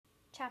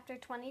Chapter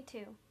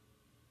 22.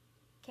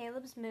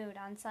 Caleb's mood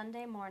on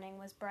Sunday morning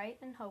was bright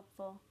and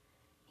hopeful.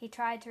 He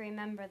tried to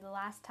remember the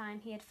last time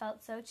he had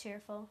felt so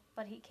cheerful,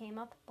 but he came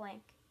up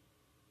blank.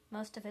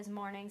 Most of his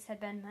mornings had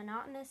been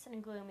monotonous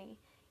and gloomy,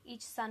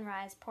 each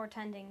sunrise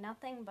portending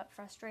nothing but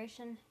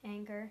frustration,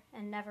 anger,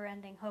 and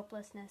never-ending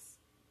hopelessness.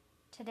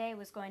 Today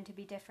was going to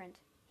be different,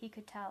 he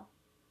could tell.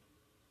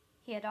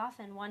 He had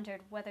often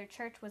wondered whether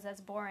church was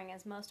as boring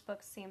as most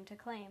books seemed to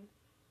claim.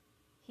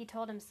 He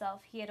told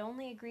himself he had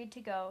only agreed to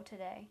go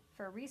today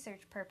for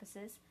research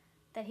purposes,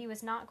 that he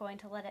was not going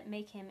to let it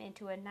make him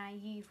into a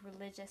naive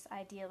religious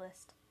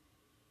idealist.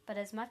 But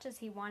as much as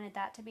he wanted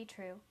that to be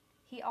true,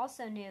 he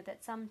also knew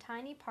that some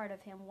tiny part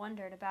of him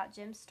wondered about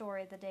Jim's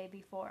story the day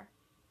before.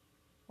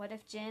 What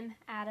if Jim,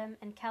 Adam,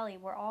 and Kelly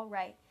were all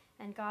right,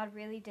 and God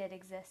really did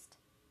exist?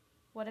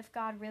 What if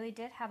God really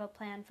did have a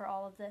plan for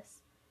all of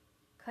this?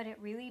 Could it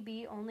really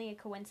be only a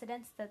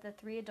coincidence that the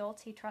three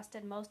adults he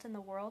trusted most in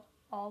the world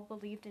all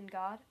believed in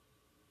God?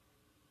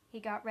 He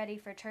got ready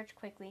for church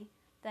quickly,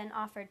 then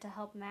offered to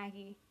help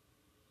Maggie.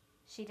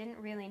 She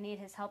didn't really need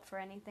his help for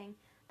anything,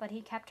 but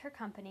he kept her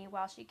company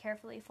while she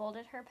carefully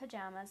folded her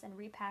pajamas and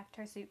repacked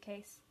her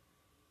suitcase.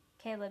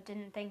 Caleb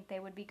didn't think they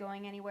would be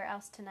going anywhere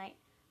else tonight,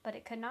 but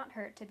it could not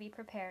hurt to be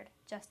prepared,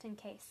 just in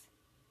case.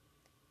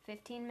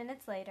 15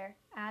 minutes later,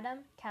 Adam,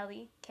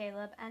 Kelly,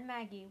 Caleb, and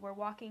Maggie were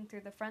walking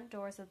through the front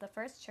doors of the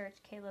first church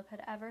Caleb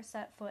had ever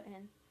set foot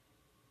in.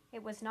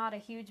 It was not a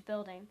huge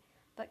building,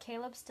 but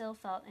Caleb still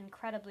felt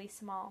incredibly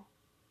small.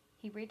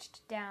 He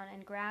reached down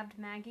and grabbed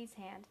Maggie's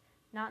hand,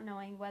 not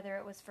knowing whether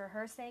it was for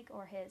her sake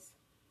or his.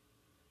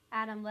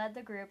 Adam led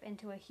the group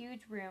into a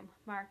huge room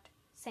marked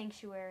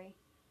Sanctuary.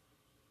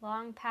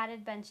 Long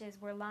padded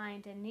benches were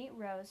lined in neat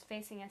rows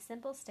facing a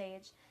simple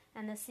stage,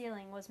 and the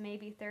ceiling was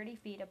maybe 30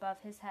 feet above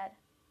his head.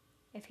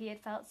 If he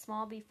had felt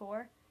small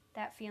before,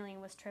 that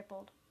feeling was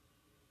tripled.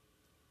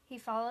 He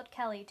followed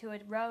Kelly to a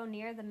row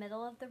near the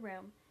middle of the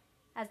room.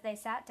 As they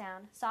sat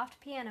down, soft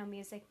piano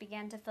music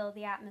began to fill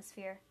the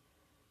atmosphere.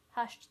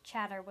 Hushed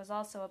chatter was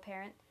also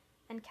apparent,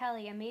 and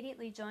Kelly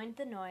immediately joined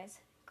the noise,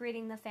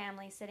 greeting the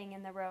family sitting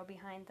in the row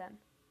behind them.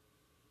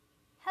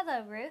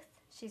 "Hello,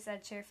 Ruth," she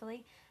said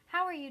cheerfully.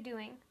 "How are you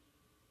doing?"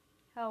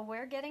 "Oh,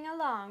 we're getting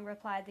along,"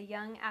 replied the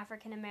young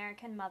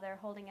African-American mother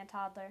holding a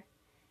toddler.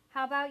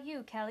 "How about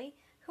you, Kelly?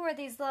 Who are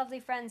these lovely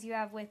friends you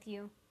have with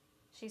you?"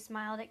 She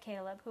smiled at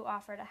Caleb, who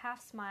offered a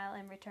half-smile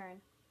in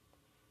return.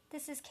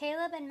 "This is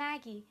Caleb and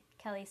Maggie,"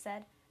 Kelly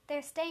said.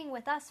 "They're staying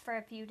with us for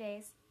a few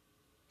days."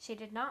 She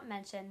did not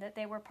mention that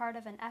they were part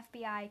of an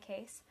FBI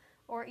case,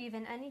 or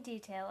even any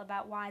detail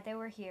about why they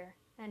were here,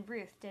 and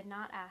Ruth did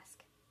not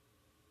ask.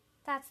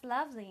 "That's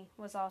lovely,"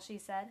 was all she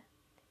said.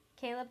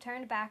 Caleb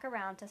turned back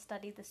around to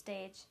study the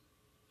stage.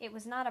 It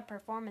was not a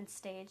performance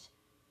stage.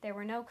 There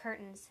were no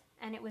curtains,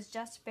 and it was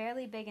just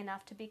barely big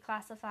enough to be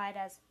classified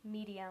as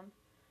medium.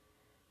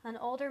 An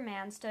older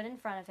man stood in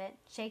front of it,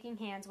 shaking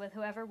hands with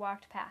whoever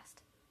walked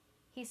past.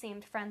 He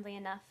seemed friendly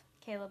enough,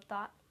 Caleb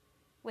thought.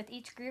 With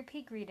each group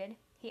he greeted,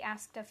 he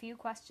asked a few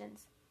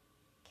questions.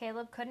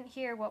 Caleb couldn't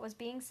hear what was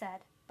being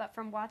said, but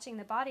from watching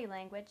the body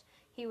language,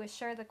 he was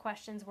sure the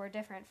questions were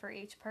different for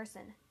each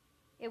person.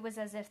 It was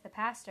as if the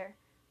pastor,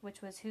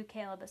 which was who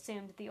Caleb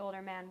assumed the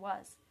older man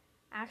was,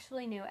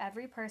 actually knew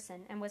every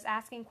person and was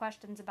asking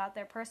questions about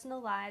their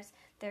personal lives,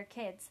 their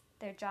kids,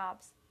 their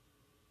jobs.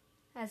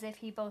 As if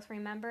he both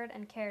remembered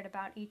and cared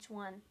about each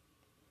one.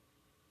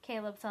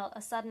 Caleb felt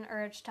a sudden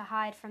urge to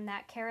hide from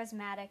that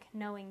charismatic,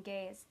 knowing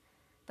gaze.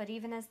 But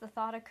even as the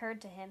thought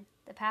occurred to him,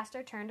 the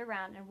pastor turned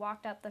around and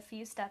walked up the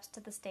few steps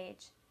to the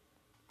stage.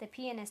 The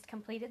pianist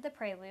completed the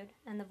prelude,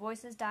 and the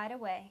voices died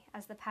away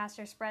as the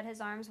pastor spread his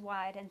arms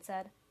wide and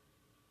said,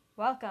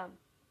 "Welcome."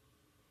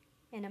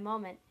 In a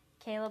moment,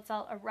 Caleb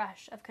felt a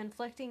rush of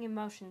conflicting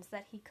emotions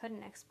that he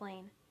couldn't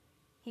explain.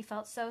 He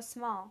felt so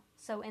small,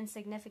 so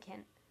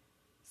insignificant,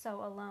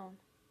 so alone.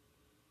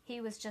 He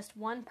was just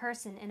one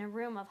person in a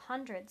room of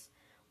hundreds.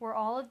 Were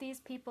all of these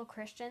people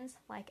Christians,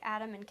 like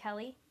Adam and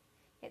Kelly?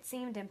 It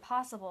seemed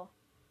impossible.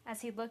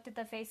 As he looked at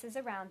the faces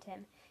around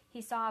him,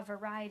 he saw a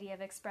variety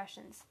of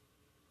expressions.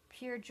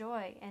 Pure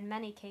joy in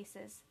many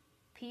cases,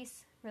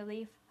 peace,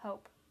 relief,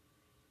 hope.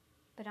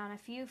 But on a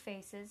few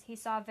faces he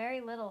saw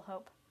very little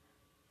hope.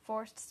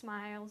 Forced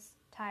smiles,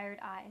 tired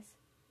eyes.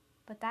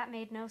 But that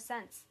made no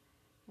sense.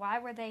 Why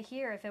were they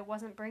here if it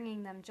wasn't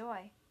bringing them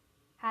joy?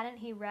 Hadn't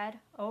he read,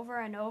 over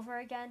and over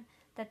again,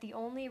 that the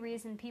only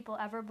reason people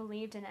ever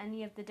believed in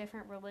any of the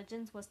different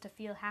religions was to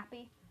feel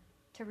happy?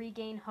 To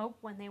regain hope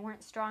when they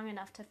weren't strong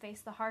enough to face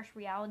the harsh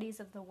realities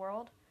of the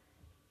world?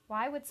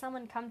 Why would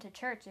someone come to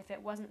church if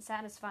it wasn't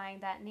satisfying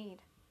that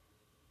need?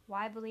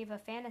 Why believe a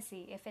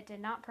fantasy if it did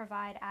not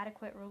provide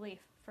adequate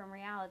relief from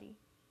reality?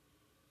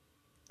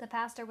 The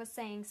pastor was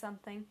saying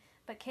something,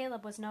 but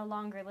Caleb was no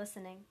longer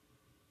listening.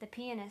 The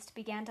pianist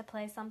began to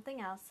play something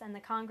else, and the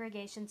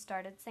congregation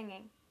started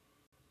singing.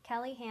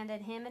 Kelly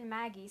handed him and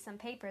Maggie some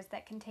papers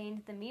that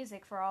contained the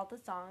music for all the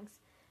songs,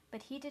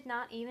 but he did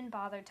not even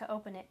bother to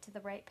open it to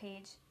the right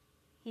page.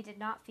 He did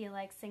not feel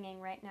like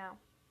singing right now.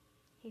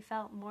 He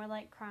felt more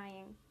like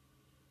crying.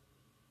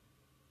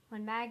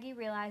 When Maggie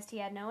realized he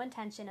had no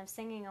intention of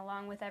singing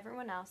along with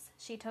everyone else,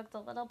 she took the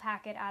little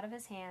packet out of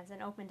his hands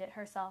and opened it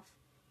herself.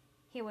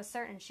 He was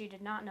certain she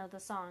did not know the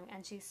song,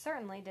 and she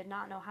certainly did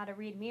not know how to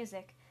read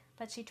music,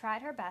 but she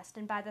tried her best,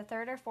 and by the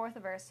third or fourth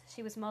verse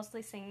she was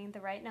mostly singing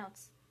the right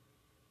notes.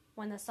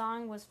 When the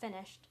song was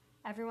finished,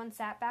 everyone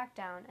sat back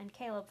down, and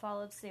Caleb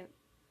followed suit.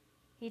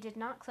 He did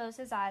not close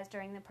his eyes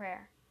during the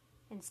prayer.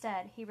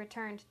 Instead, he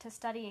returned to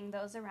studying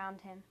those around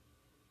him.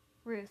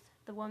 Ruth,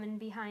 the woman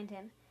behind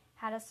him,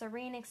 had a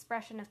serene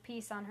expression of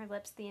peace on her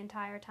lips the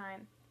entire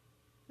time.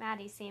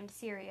 Maddie seemed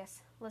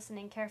serious,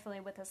 listening carefully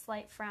with a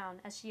slight frown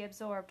as she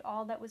absorbed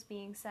all that was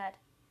being said.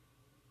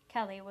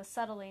 Kelly was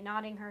subtly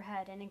nodding her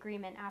head in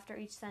agreement after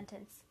each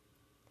sentence.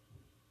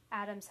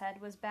 Adam's head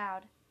was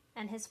bowed,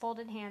 and his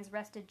folded hands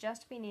rested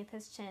just beneath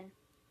his chin.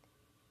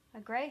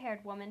 A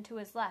gray-haired woman to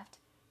his left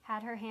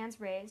had her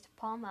hands raised,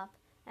 palm up,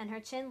 and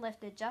her chin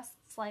lifted just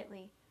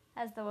slightly,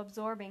 as though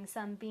absorbing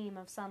some beam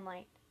of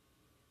sunlight.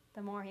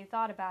 The more he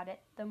thought about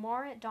it, the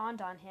more it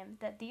dawned on him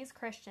that these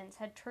Christians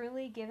had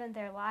truly given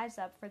their lives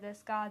up for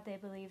this God they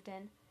believed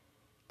in,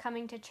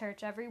 coming to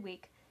church every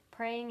week,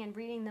 praying and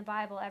reading the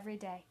Bible every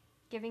day,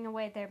 giving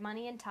away their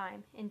money and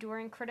time,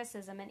 enduring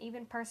criticism and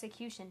even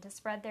persecution to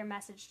spread their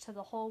message to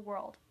the whole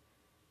world.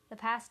 The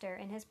pastor,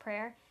 in his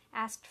prayer,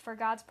 asked for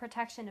God's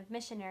protection of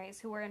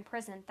missionaries who were in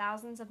prison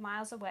thousands of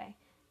miles away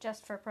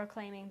just for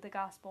proclaiming the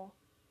gospel.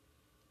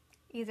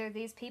 Either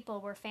these people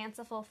were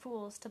fanciful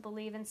fools to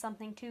believe in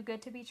something too good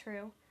to be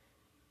true,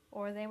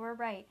 or they were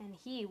right and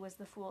he was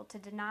the fool to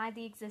deny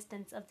the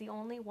existence of the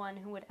only one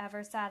who would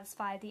ever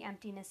satisfy the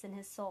emptiness in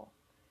his soul.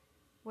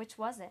 Which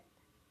was it?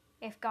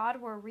 If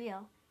God were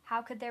real,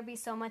 how could there be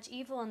so much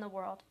evil in the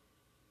world?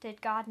 Did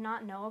God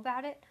not know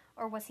about it,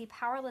 or was he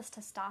powerless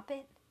to stop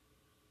it?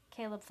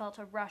 Caleb felt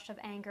a rush of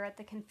anger at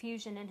the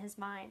confusion in his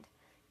mind.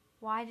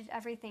 Why did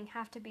everything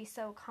have to be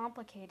so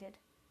complicated?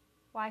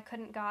 Why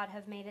couldn't God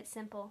have made it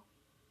simple?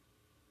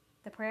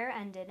 The prayer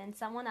ended, and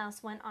someone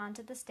else went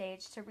onto the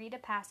stage to read a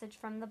passage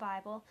from the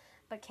Bible,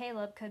 but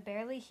Caleb could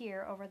barely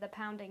hear over the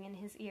pounding in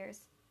his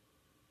ears.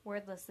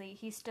 Wordlessly,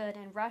 he stood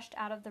and rushed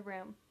out of the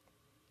room.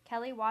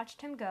 Kelly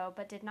watched him go,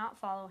 but did not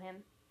follow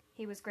him.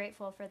 He was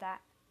grateful for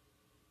that.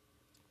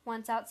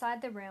 Once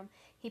outside the room,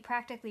 he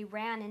practically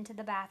ran into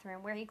the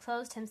bathroom, where he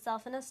closed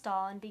himself in a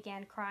stall and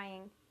began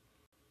crying.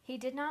 He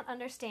did not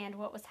understand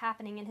what was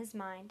happening in his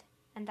mind,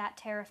 and that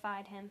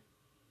terrified him.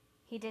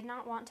 He did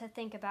not want to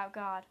think about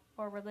God,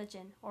 or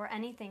religion, or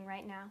anything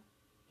right now.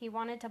 He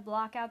wanted to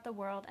block out the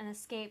world and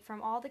escape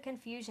from all the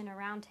confusion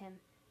around him.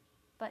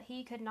 But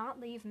he could not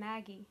leave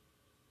Maggie.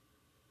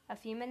 A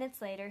few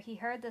minutes later, he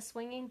heard the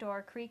swinging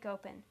door creak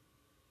open.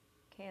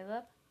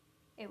 "Caleb?"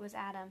 It was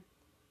Adam.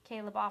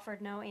 Caleb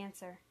offered no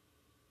answer.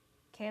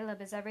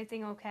 "Caleb, is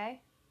everything okay?"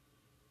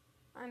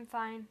 "I'm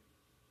fine."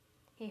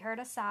 He heard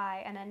a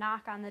sigh and a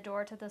knock on the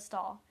door to the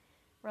stall.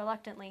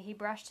 Reluctantly, he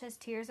brushed his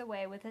tears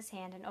away with his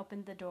hand and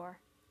opened the door.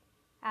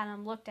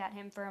 Adam looked at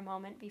him for a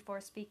moment before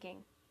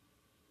speaking.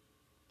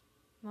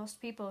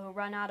 "Most people who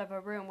run out of a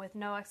room with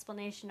no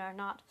explanation are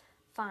not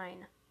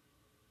fine.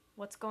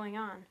 What's going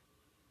on?"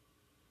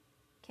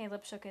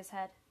 Caleb shook his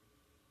head.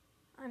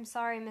 "I'm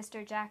sorry,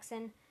 Mr.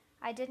 Jackson.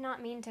 I did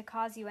not mean to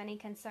cause you any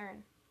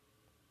concern."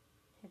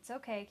 "It's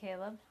okay,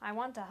 Caleb. I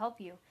want to help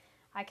you.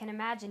 I can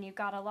imagine you've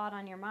got a lot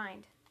on your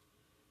mind."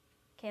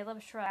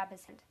 Caleb shrugged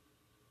his hand.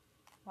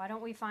 "Why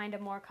don't we find a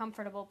more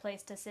comfortable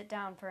place to sit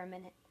down for a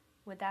minute?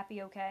 Would that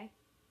be okay?"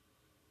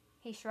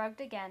 He shrugged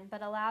again,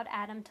 but allowed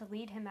Adam to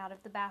lead him out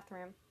of the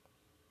bathroom.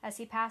 As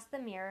he passed the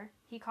mirror,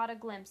 he caught a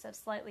glimpse of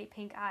slightly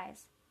pink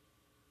eyes.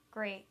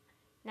 Great.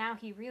 Now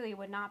he really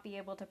would not be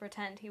able to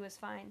pretend he was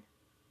fine.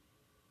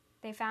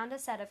 They found a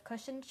set of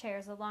cushioned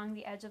chairs along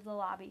the edge of the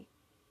lobby.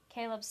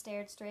 Caleb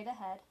stared straight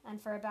ahead,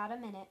 and for about a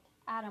minute,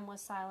 Adam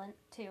was silent,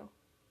 too.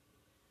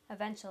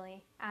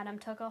 Eventually, Adam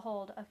took a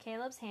hold of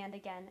Caleb's hand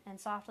again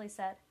and softly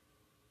said,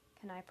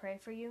 "Can I pray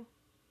for you?"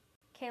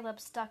 Caleb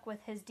stuck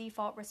with his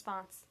default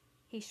response.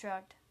 He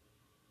shrugged.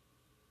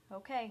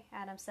 "Okay,"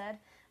 Adam said,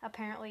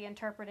 apparently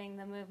interpreting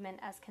the movement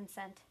as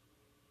consent.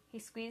 He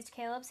squeezed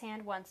Caleb's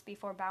hand once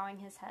before bowing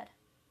his head.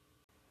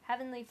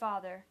 "Heavenly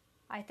Father,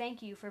 I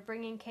thank you for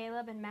bringing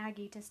Caleb and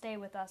Maggie to stay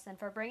with us and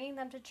for bringing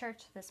them to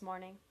church this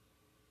morning.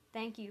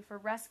 Thank you for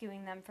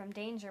rescuing them from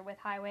danger with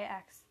Highway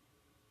X.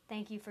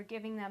 Thank you for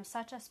giving them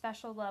such a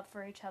special love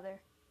for each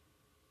other."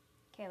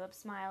 Caleb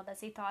smiled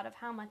as he thought of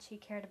how much he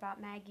cared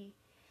about Maggie.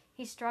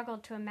 He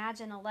struggled to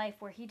imagine a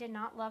life where he did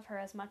not love her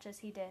as much as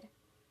he did.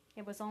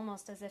 It was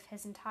almost as if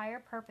his entire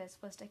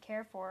purpose was to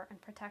care for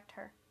and protect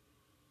her.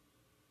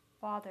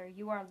 "Father,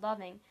 you are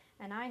loving,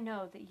 and I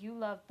know that you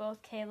love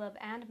both Caleb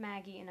and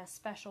Maggie in a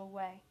special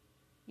way.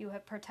 You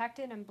have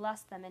protected and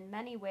blessed them in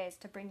many ways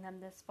to bring them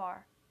this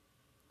far.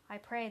 I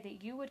pray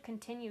that you would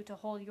continue to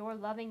hold your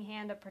loving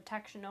hand of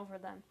protection over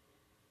them.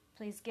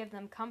 Please give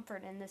them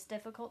comfort in this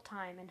difficult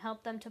time and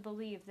help them to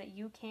believe that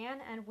you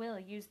can and will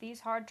use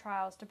these hard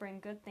trials to bring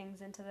good things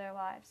into their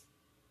lives."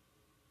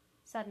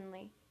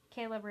 Suddenly,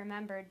 Caleb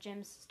remembered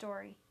Jim's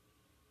story.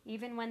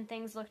 Even when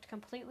things looked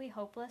completely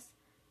hopeless,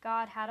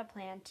 God had a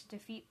plan to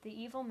defeat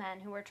the evil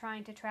men who were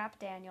trying to trap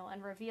Daniel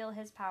and reveal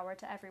his power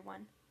to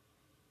everyone.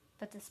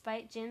 But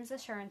despite Jim's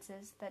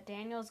assurances that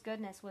Daniel's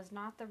goodness was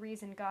not the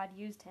reason God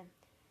used him,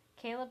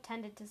 Caleb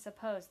tended to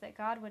suppose that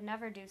God would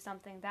never do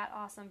something that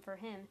awesome for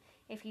him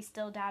if he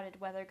still doubted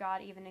whether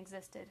God even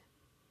existed.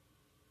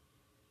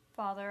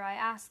 Father, I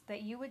ask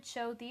that you would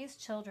show these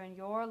children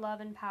your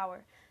love and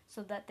power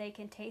so that they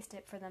can taste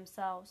it for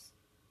themselves.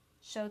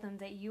 Show them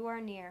that you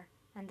are near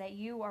and that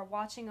you are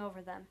watching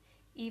over them,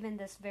 even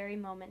this very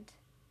moment.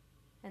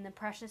 In the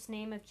precious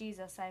name of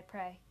Jesus I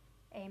pray.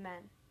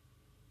 Amen.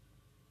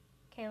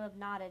 Caleb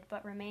nodded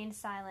but remained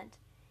silent.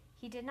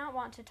 He did not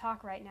want to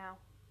talk right now,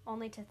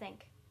 only to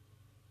think.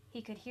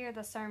 He could hear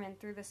the sermon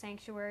through the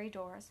sanctuary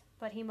doors,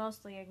 but he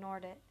mostly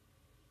ignored it.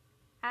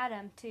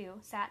 Adam, too,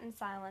 sat in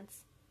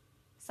silence.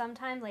 Some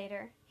time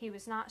later, he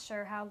was not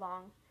sure how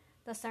long,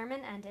 the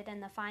sermon ended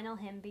and the final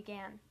hymn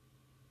began.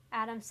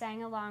 Adam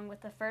sang along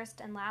with the first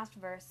and last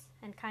verse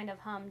and kind of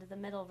hummed the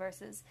middle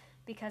verses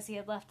because he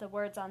had left the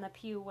words on the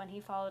pew when he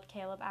followed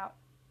Caleb out.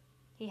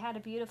 He had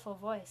a beautiful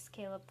voice,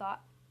 Caleb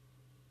thought.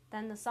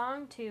 Then the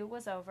song, too,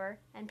 was over,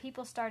 and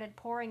people started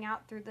pouring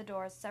out through the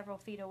doors several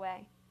feet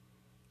away.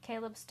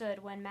 Caleb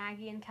stood when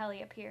Maggie and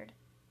Kelly appeared.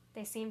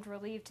 They seemed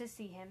relieved to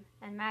see him,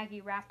 and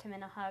Maggie wrapped him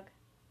in a hug.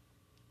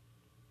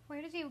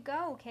 "Where did you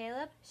go,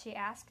 Caleb?" she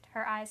asked,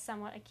 her eyes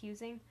somewhat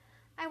accusing.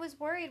 "I was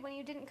worried when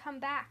you didn't come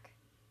back."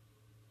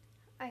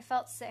 "I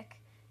felt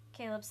sick,"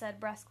 Caleb said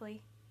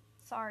brusquely.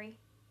 "Sorry."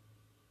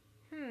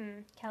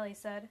 Kelly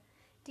said.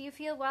 "Do you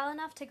feel well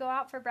enough to go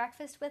out for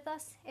breakfast with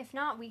us? If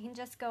not, we can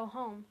just go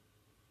home."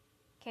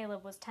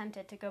 Caleb was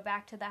tempted to go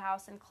back to the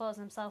house and close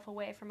himself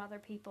away from other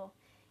people.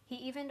 He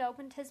even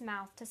opened his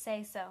mouth to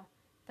say so,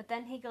 but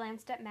then he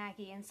glanced at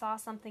Maggie and saw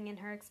something in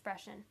her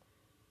expression.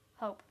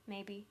 Hope,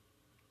 maybe.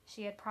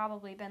 She had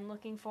probably been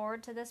looking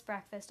forward to this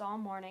breakfast all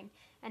morning,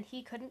 and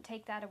he couldn't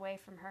take that away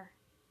from her.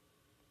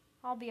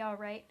 "I'll be all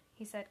right,"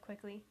 he said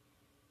quickly.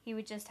 He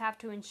would just have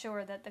to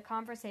ensure that the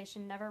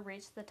conversation never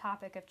reached the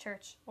topic of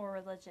church or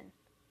religion.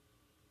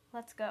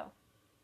 "Let's go."